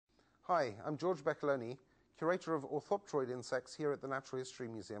Hi, I'm George Beccoloni, curator of orthopteroid insects here at the Natural History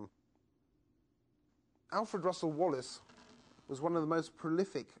Museum. Alfred Russel Wallace was one of the most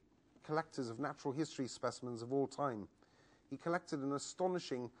prolific collectors of natural history specimens of all time. He collected an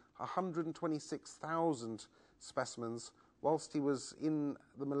astonishing 126,000 specimens whilst he was in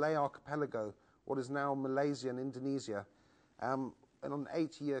the Malay archipelago, what is now Malaysia and Indonesia, and on an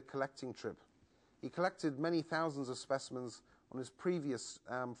 8-year collecting trip. He collected many thousands of specimens on his previous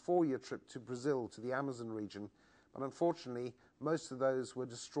 4-year trip to Brazil, to the Amazon region, but unfortunately most of those were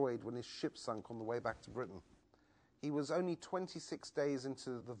destroyed when his ship sunk on the way back to Britain. He was only 26 days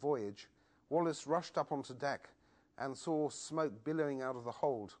into the voyage. Wallace rushed up onto deck and saw smoke billowing out of the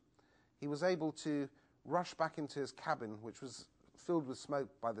hold. He was able to rush back into his cabin, which was filled with smoke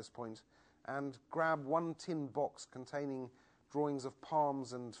by this point, and grab one tin box containing drawings of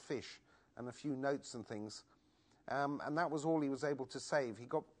palms and fish and a few notes and things. And that was all he was able to save. He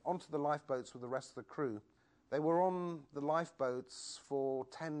got onto the lifeboats with the rest of the crew. They were on the lifeboats for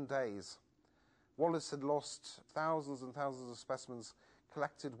 10 days. Wallace had lost thousands and thousands of specimens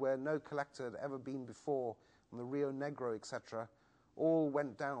collected where no collector had ever been before, on the Rio Negro, etc. All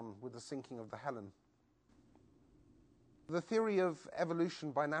went down with the sinking of the Helen. The theory of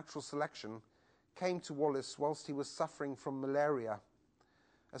evolution by natural selection came to Wallace whilst he was suffering from malaria.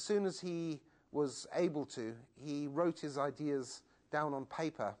 As soon as he was able to, he wrote his ideas down on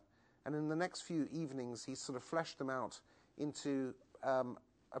paper, and in the next few evenings he sort of fleshed them out into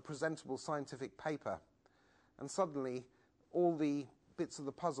a presentable scientific paper. And suddenly all the bits of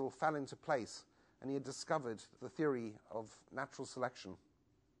the puzzle fell into place, and he had discovered the theory of natural selection.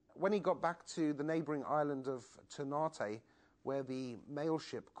 When he got back to the neighbouring island of Ternate, where the mail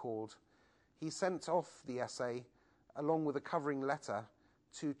ship called, he sent off the essay along with a covering letter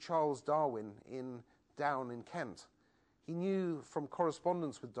to Charles Darwin in Down in Kent. He knew from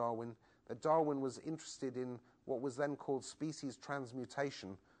correspondence with Darwin that Darwin was interested in what was then called species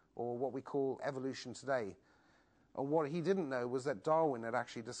transmutation, or what we call evolution today. And what he didn't know was that Darwin had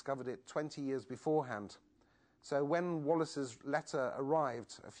actually discovered it 20 years beforehand. So when Wallace's letter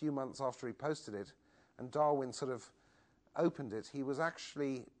arrived a few months after he posted it, and Darwin sort of opened it, he was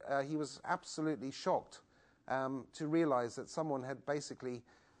absolutely shocked to realize that someone had basically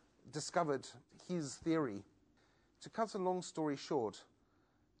discovered his theory. To cut a long story short,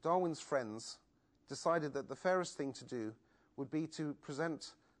 Darwin's friends decided that the fairest thing to do would be to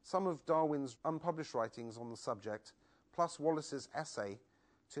present some of Darwin's unpublished writings on the subject, plus Wallace's essay,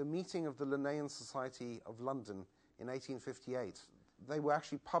 to a meeting of the Linnaean Society of London in 1858. They were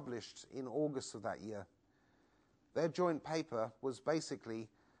actually published in August of that year. Their joint paper was basically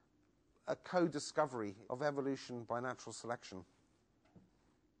a co-discovery of evolution by natural selection.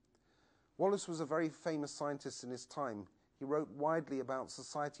 Wallace was a very famous scientist in his time. He wrote widely about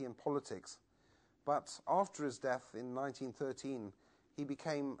society and politics, but after his death in 1913, he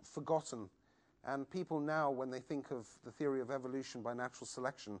became forgotten, and people now, when they think of the theory of evolution by natural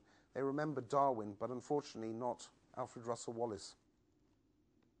selection, they remember Darwin, but unfortunately not Alfred Russel Wallace.